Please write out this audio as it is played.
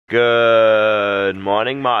Good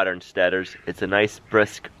morning, Modern Steaders. It's a nice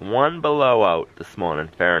brisk 1 below out this morning,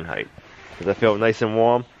 Fahrenheit. Does that feel nice and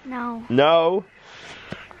warm? No. No?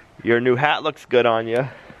 Your new hat looks good on you.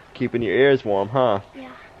 Keeping your ears warm, huh?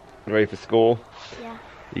 Yeah. You ready for school? Yeah.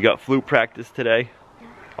 You got flute practice today? Yeah.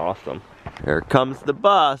 Awesome. Here comes the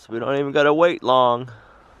bus. We don't even gotta wait long.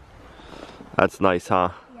 That's nice, huh?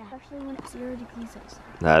 Yeah. Especially when it's 0 degrees outside.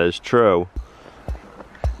 That is true.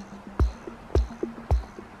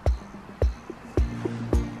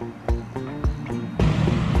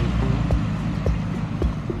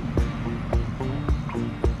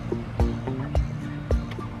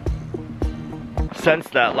 Since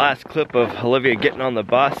that last clip of Olivia getting on the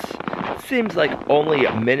bus, it seems like only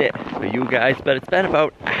a minute for you guys, but it's been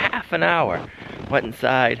about half an hour. Went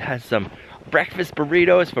inside, had some breakfast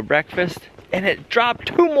burritos for breakfast, and it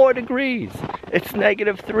dropped 2 more degrees. It's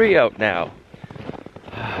 -3 out now.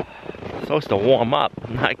 It's supposed to warm up,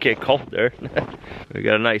 not get colder. We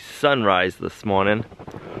got a nice sunrise this morning.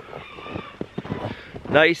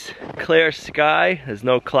 Nice clear sky, there's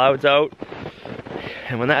no clouds out.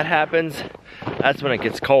 And when that happens, that's when it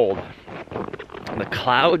gets cold. The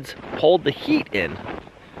clouds hold the heat in,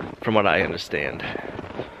 from what I understand.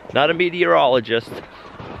 Not a meteorologist,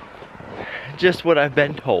 just what I've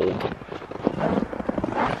been told.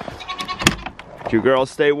 You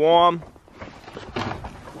girls stay warm.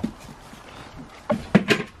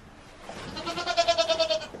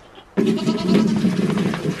 There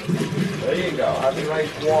you go, have a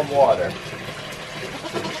nice warm water.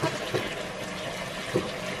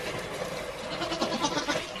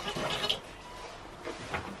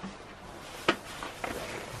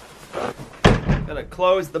 Gotta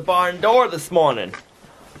close the barn door this morning.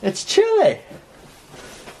 It's chilly.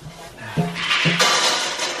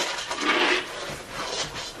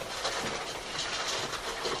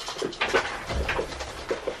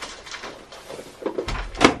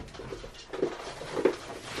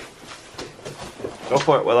 Go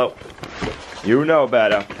for it, Willow. You know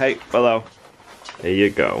better. Hey, Willow. There you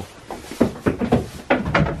go.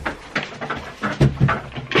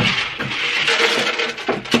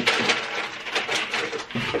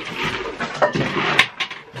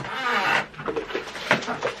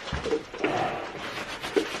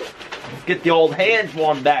 Get the old hands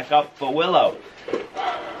warmed back up for Willow.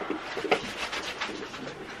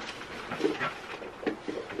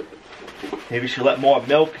 Maybe she'll let more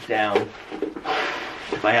milk down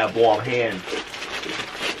if I have warm hands.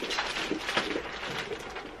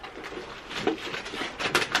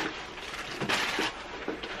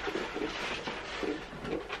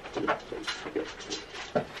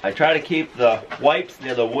 I try to keep the wipes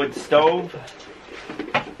near the wood stove,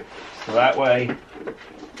 so that way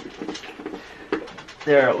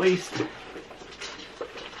they're at least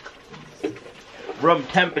room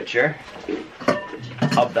temperature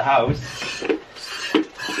of the house.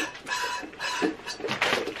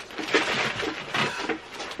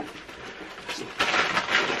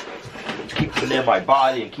 Keep them near my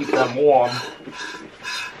body and keep them warm.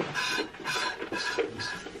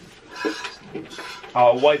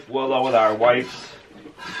 I'll wipe Willow with our wipes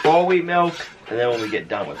before we milk, and then when we get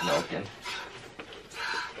done with milking.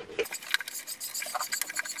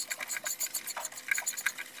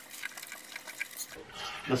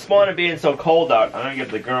 This morning being so cold out, I'm going to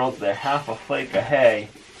give the girls their half a flake of hay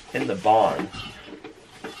in the barn.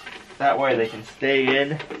 That way they can stay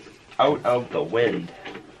in, out of the wind.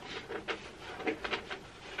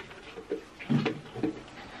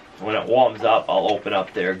 When it warms up, I'll open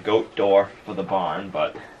up their goat door for the barn,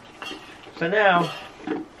 but for now,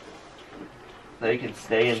 they can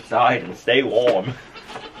stay inside and stay warm.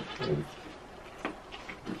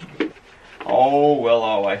 Oh,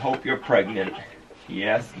 Willow, I hope you're pregnant.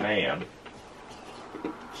 Yes, ma'am.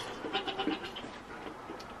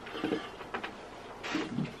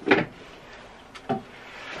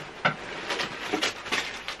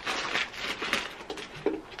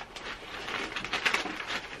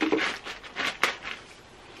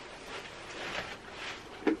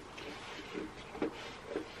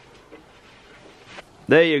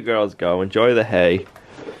 There you girls go. Enjoy the hay.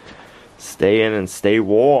 Stay in and stay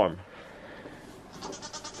warm.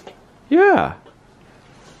 Yeah.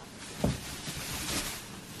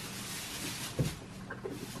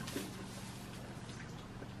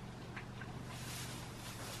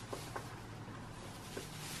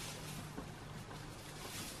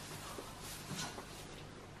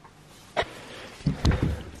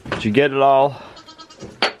 Did you get it all?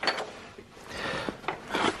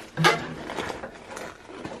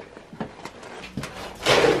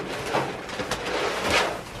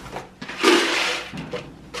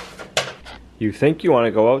 You think you want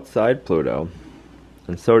to go outside, Pluto,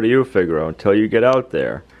 and so do you, Figaro, until you get out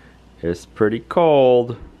there. It's pretty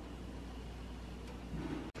cold.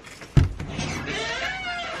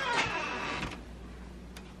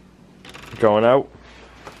 Going out?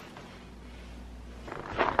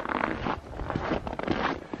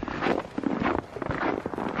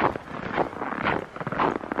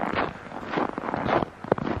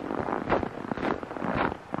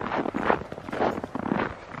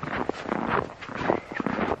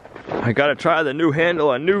 I gotta try the new handle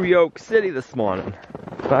on New York City this morning.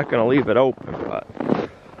 Not gonna leave it open, but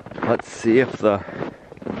let's see if the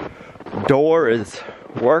door is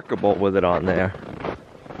workable with it on there.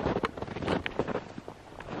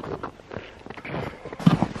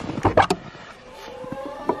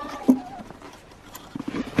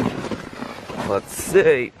 Let's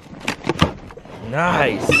see.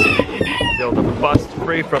 Nice. Able to bust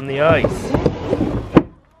free from the ice.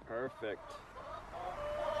 Perfect.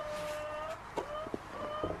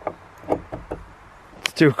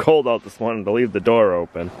 It's too cold out this morning to leave the door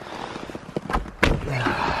open.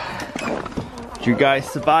 Did you guys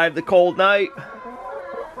survive the cold night?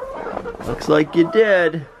 Looks like you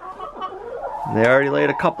did. They already laid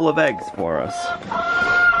a couple of eggs for us.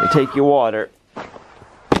 They take your water.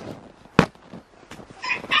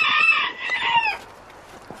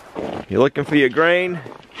 You looking for your grain?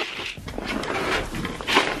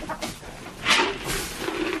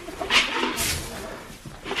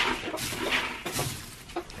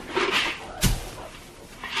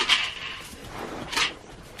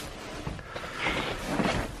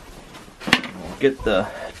 Get the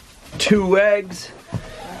 2 eggs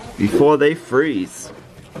before they freeze.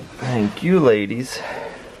 Thank you, ladies.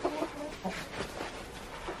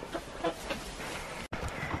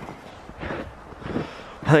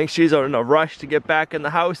 I think she's in a rush to get back in the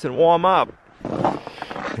house and warm up.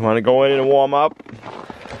 You want to go in and warm up?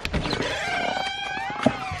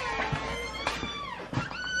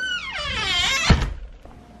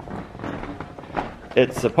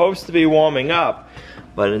 It's supposed to be warming up,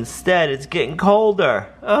 but instead it's getting colder.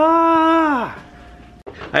 Ah!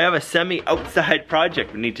 I have a semi-outside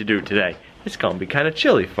project we need to do today. It's gonna be kind of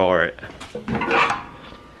chilly for it.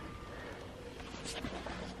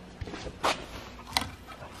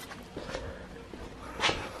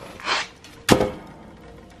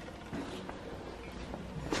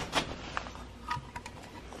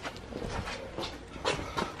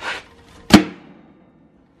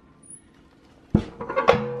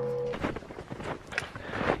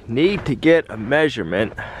 Need to get a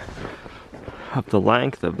measurement of the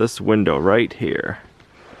length of this window right here.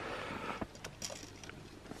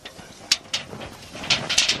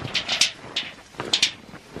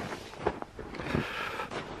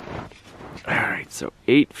 Alright, so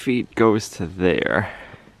 8 feet goes to there.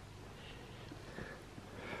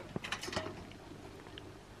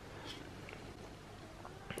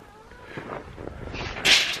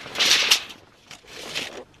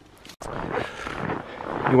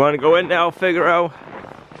 You want to go in now, Figaro?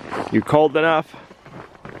 You cold enough?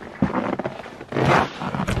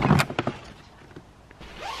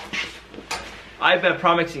 I've been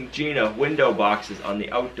promising Gina window boxes on the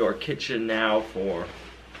outdoor kitchen now for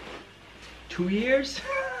 2 years.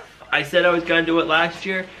 I said I was going to do it last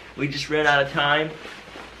year. We just ran out of time.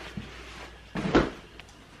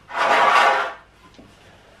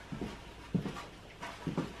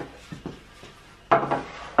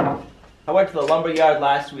 I went to the lumber yard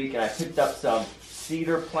last week and I picked up some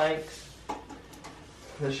cedar planks.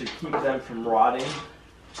 This should keep them from rotting.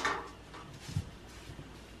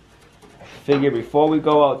 I figure before we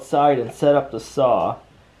go outside and set up the saw,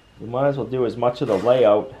 we might as well do as much of the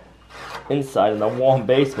layout inside in the warm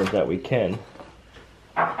basement that we can.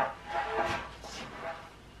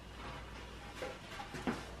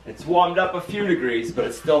 It's warmed up a few degrees, but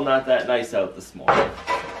it's still not that nice out this morning.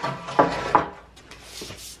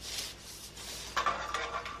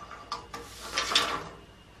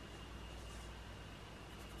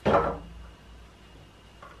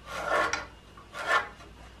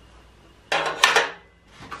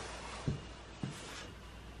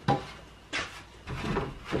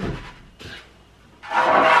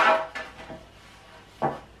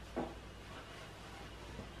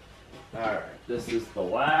 Alright, this is the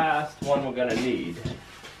last one we're gonna need.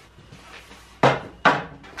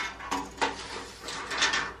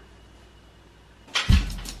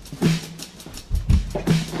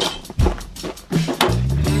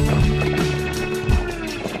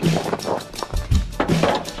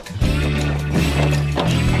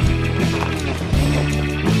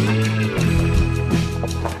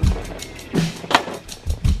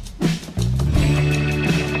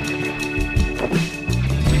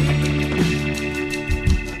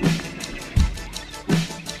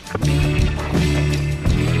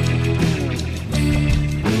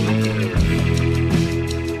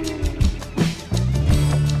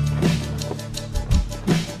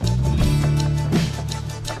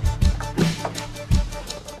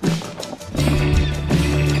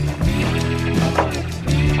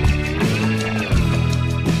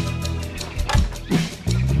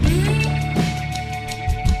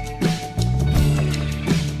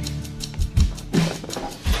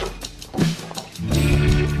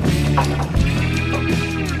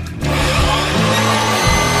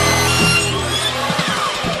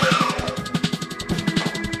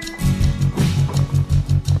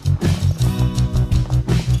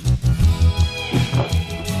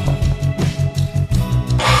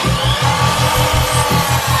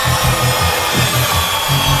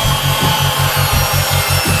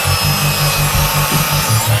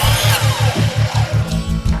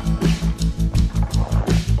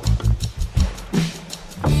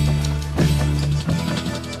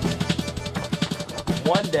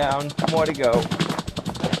 down. More to go.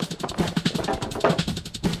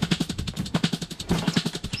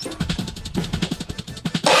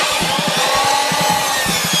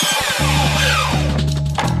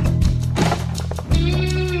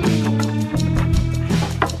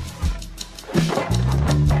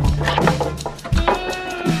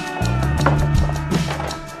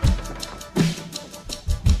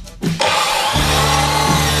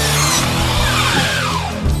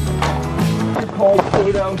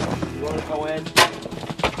 Pluto, you want to go in?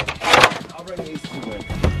 I'll bring these two in.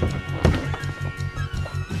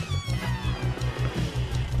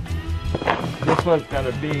 This one's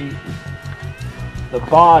going to be the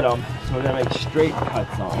bottom, so we're going to make straight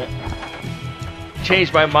cuts on it.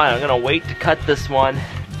 Changed my mind. I'm going to wait to cut this one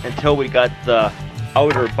until we got the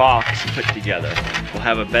outer box put together. We'll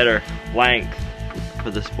have a better length for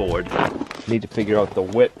this board. Need to figure out the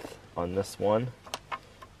width on this one.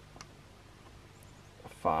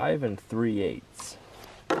 5 3/8.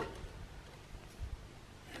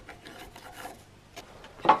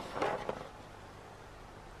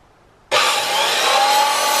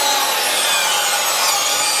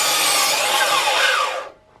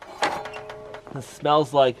 This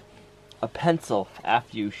smells like a pencil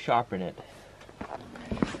after you sharpen it.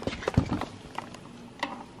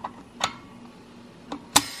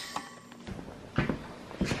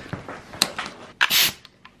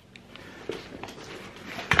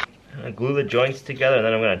 I'm gonna glue the joints together, and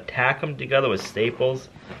then I'm gonna tack them together with staples.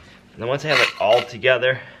 And then once I have it all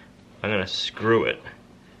together, I'm gonna screw it.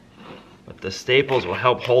 But the staples will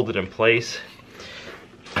help hold it in place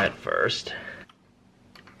at first.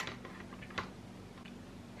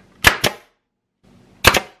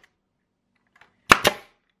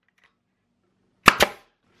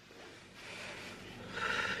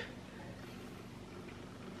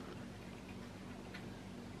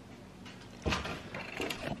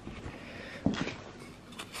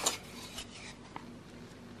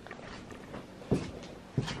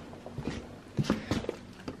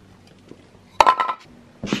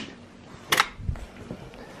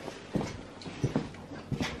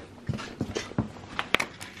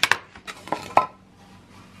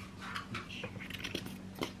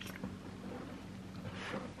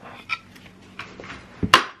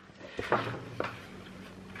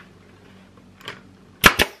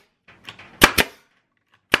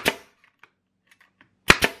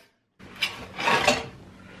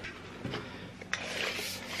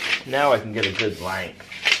 Now I can get a good length.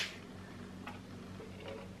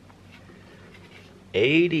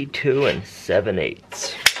 82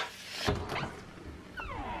 7/8.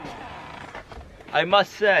 I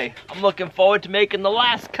must say, I'm looking forward to making the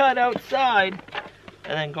last cut outside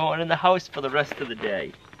and then going in the house for the rest of the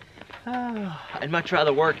day. I'd much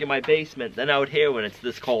rather work in my basement than out here when it's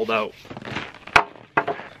this cold out.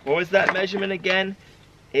 What was that measurement again?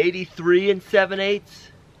 83 7/8?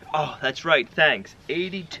 Oh, that's right, thanks.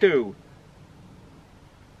 82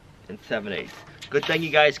 7/8. Good thing you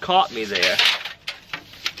guys caught me there.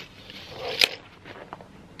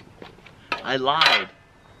 I lied.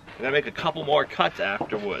 I gotta make a couple more cuts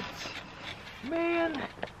afterwards. Man.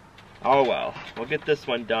 Oh well, we'll get this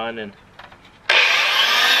one done and...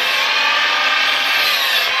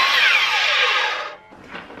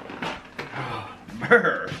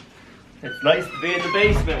 Brr. It's nice to be in the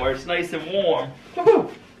basement where it's nice and warm.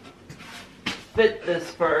 Woohoo! Fit this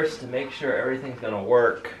first to make sure everything's gonna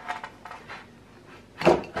work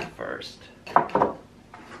first.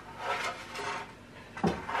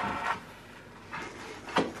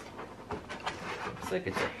 Looks like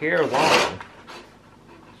it's a hair long.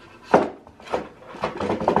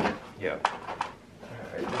 Yep.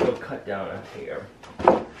 Alright, we'll cut down a hair.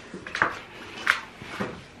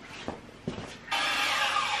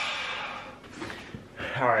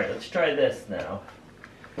 Alright, let's try this now.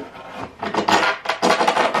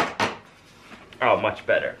 Oh, much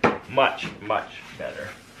better. Much, much better.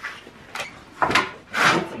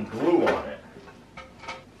 Put some glue on it.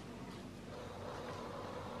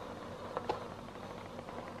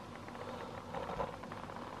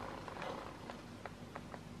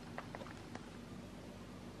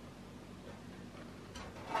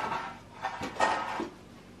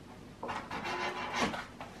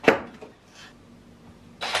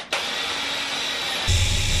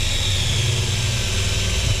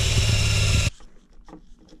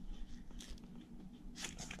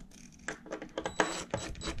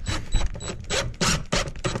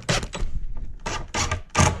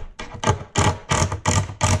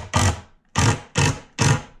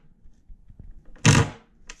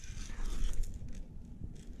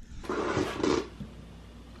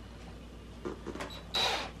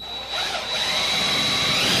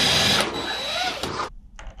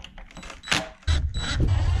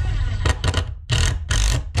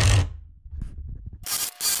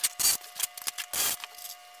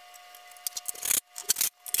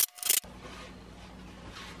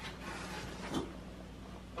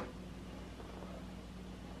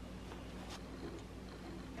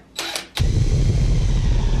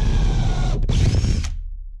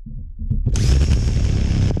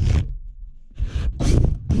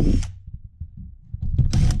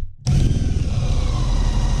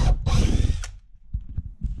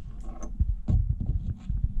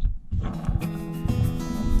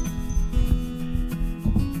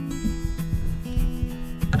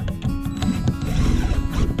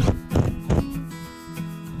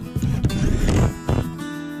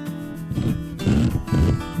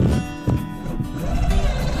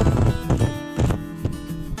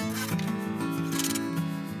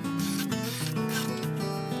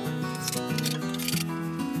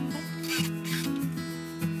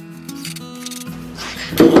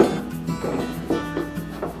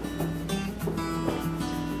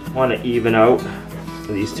 Want to even out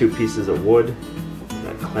these two pieces of wood. I'm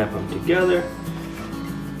gonna clamp them together.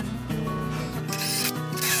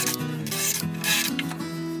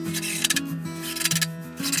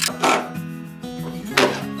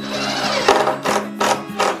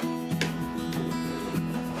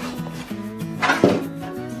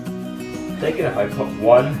 Thinking if I put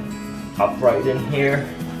one upright in here,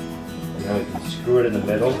 and then we can screw it in the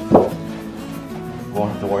middle.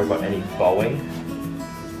 Won't have to worry about any bowing.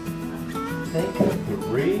 I think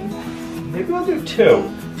 3, maybe we'll do 2.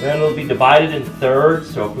 And then it'll be divided in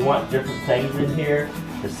thirds, so if we want different things in here,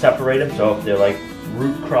 to separate them, so if they're like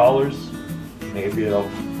root crawlers, maybe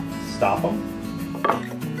it'll stop them.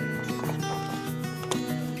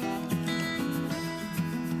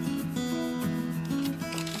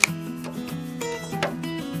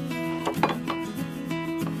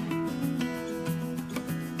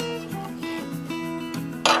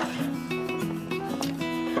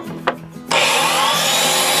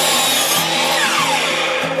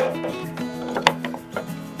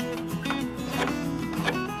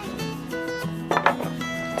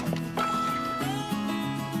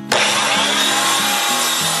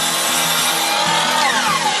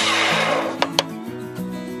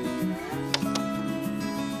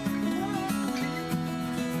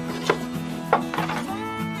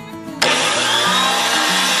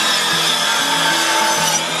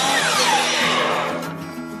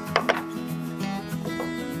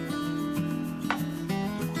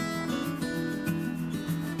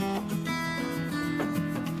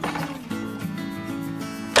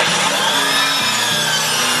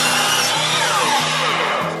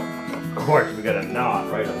 Of course, we got a knot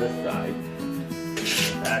right on this side.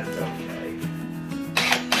 That's okay.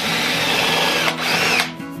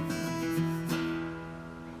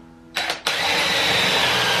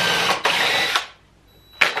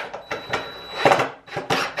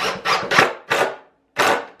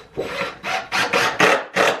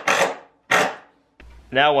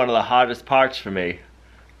 Now one of the hardest parts for me,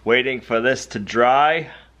 waiting for this to dry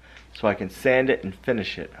so I can sand it and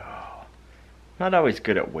finish it. Oh, not always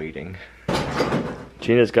good at waiting.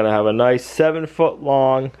 Gina's gonna have a nice 7-foot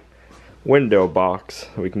long window box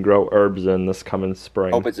we can grow herbs in this coming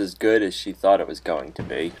spring. Hope it's as good as she thought it was going to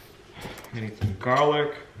be. I need some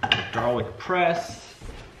garlic, a garlic press,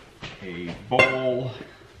 a bowl,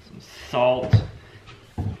 some salt,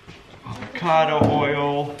 avocado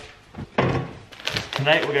oil.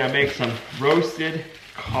 Tonight we're gonna make some roasted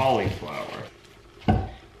cauliflower. I'm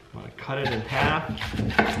gonna cut it in half.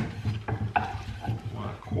 I'm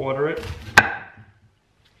gonna quarter it.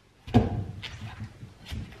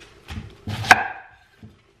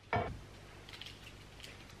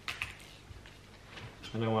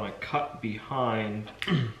 And I want to cut behind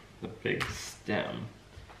the big stem.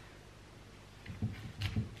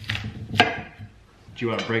 Do you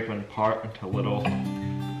want to break them apart into little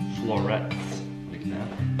florets like that?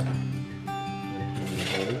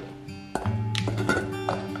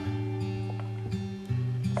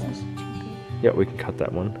 Yeah, we can cut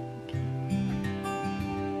that one.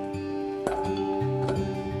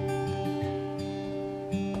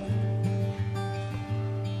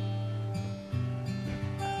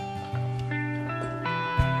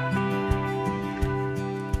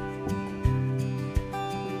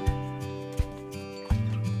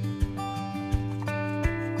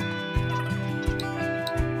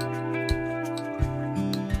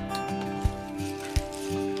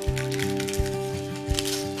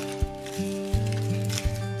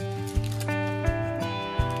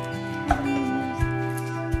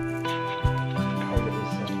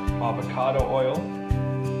 Avocado oil.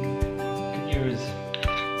 You can use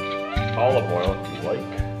olive oil if you like.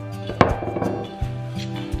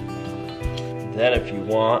 Then if you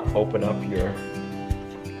want, open up your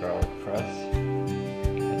garlic press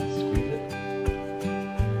and squeeze it.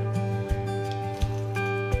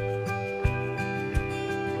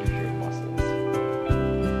 Use your muscles.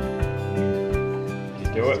 You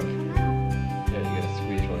do it? Yeah, you gotta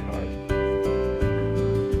squeeze really hard.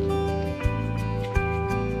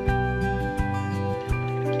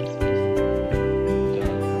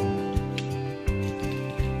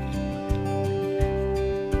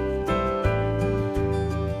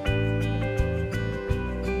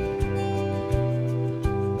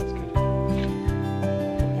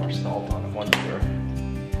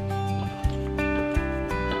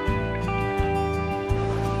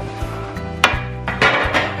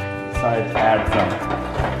 Decided to add some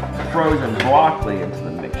frozen broccoli into the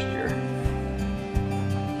mixture.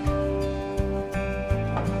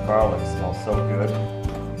 Garlic smells so good.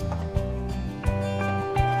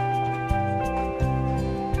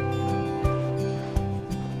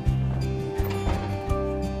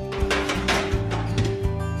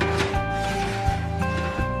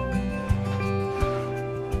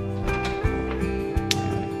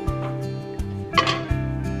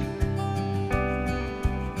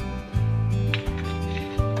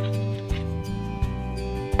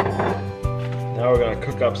 gonna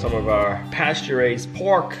cook up some of our pasture-raised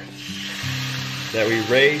pork that we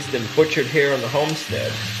raised and butchered here on the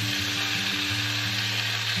homestead.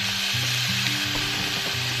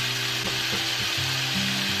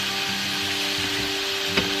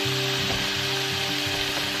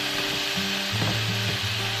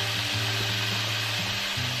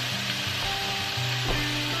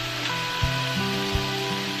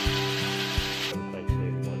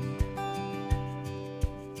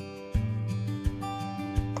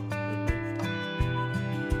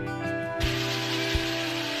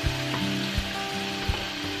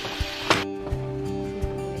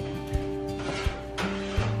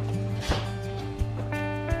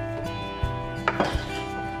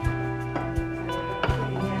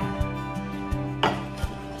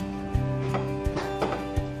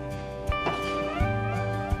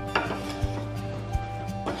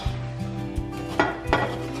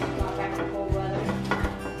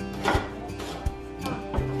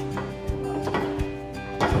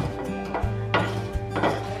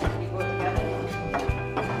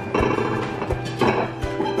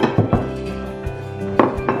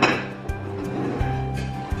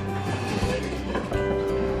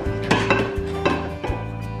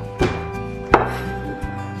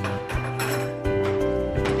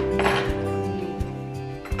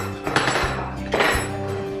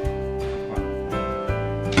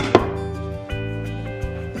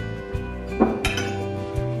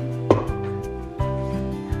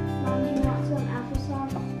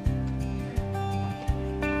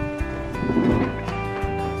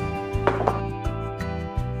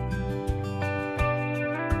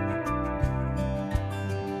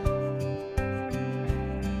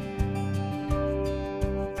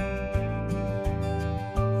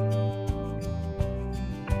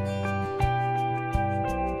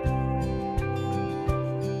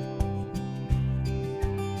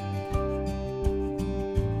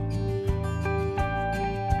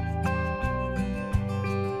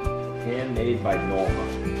 Handmade by Norma.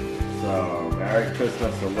 So, Merry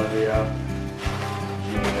Christmas, Olivia,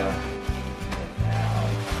 Gina, and Al.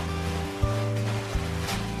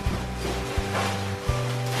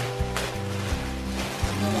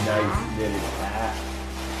 Nice knitted hat.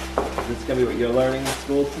 Is this gonna be what you're learning in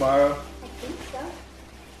school tomorrow? I think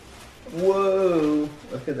so. Whoa!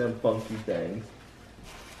 Look at them funky things.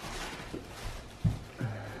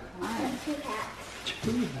 Two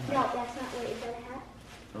hats. No, that's not what is that a hat?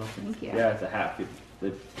 Oh, Thank you. yeah, it's a hat.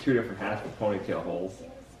 The two different hats with ponytail holes. Yes.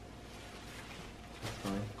 That's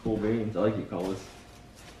fine. Cool beans. I like your colors.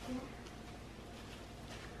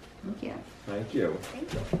 Thank you. Thank you.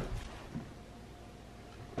 Thank you.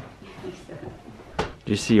 Did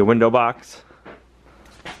you see your window box?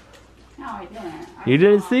 No, I didn't. You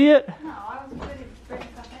didn't see it? No, I was ready to bring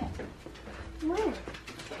stuff in. Where?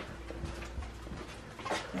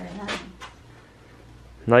 Very nice.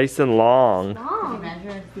 Nice and long. Can you Long. measure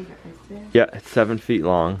and see if it fits there? Yeah, it's 7 feet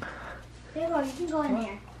long. There you go. You can go in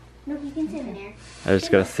there. No, you can sit in there. I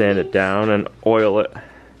just gotta sand it down and oil it.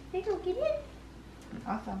 There you go. Get in.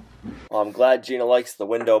 Awesome. Well, I'm glad Gina likes the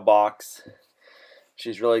window box.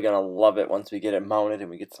 She's really gonna love it once we get it mounted and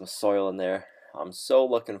we get some soil in there. I'm so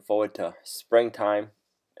looking forward to springtime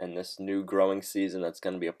and this new growing season that's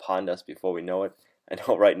gonna be upon us before we know it. I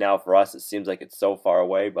know right now for us it seems like it's so far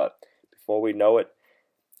away, but before we know it,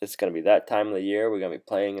 it's gonna be that time of the year. We're gonna be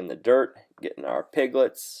playing in the dirt, getting our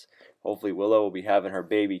piglets. Hopefully Willow will be having her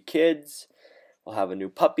baby kids. We'll have a new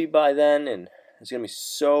puppy by then, and there's gonna be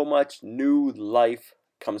so much new life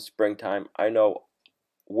come springtime. I know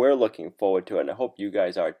we're looking forward to it, and I hope you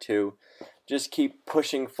guys are too. Just keep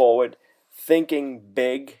pushing forward, thinking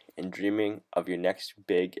big, and dreaming of your next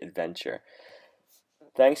big adventure.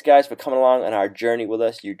 Thanks, guys, for coming along on our journey with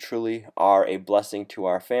us. You truly are a blessing to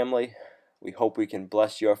our family. We hope we can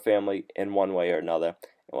bless your family in one way or another.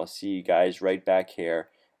 And we'll see you guys right back here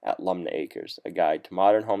at Lumnah Acres, a guide to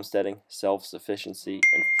modern homesteading, self-sufficiency,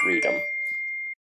 and freedom.